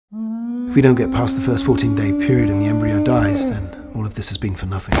If we don't get past the first 14-day period and the embryo dies, then all of this has been for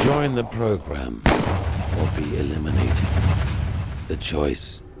nothing. Join the program or be eliminated. The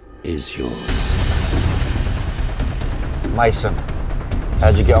choice is yours. Mason,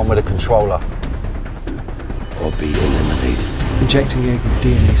 how'd you get on with the controller? Or be eliminated. Injecting the egg with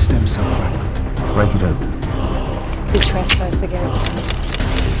DNA stem cell fragment. Break it open. You trespass against us.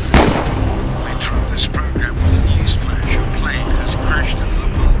 We interrupt this program with a news flash. Your plane has crashed into the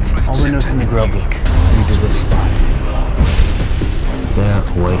World Trade All the Center. notes in the grub book lead to this spot. There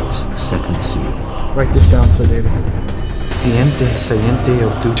awaits the second seal. Write this down, Sir David.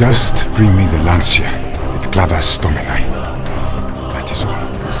 Just bring me the Lancia et clavas domini. That is all.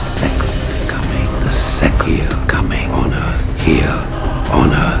 The second coming. The second here coming on Earth. Here on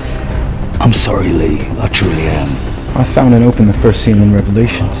Earth. I'm sorry, Lee. I truly am. I found and opened the first seal in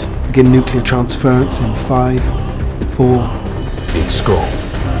Revelations. Begin nuclear transference in 5, 4... It's go.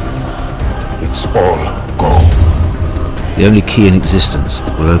 It's all go. The only key in existence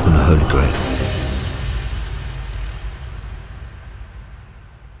that will open the Holy Grail.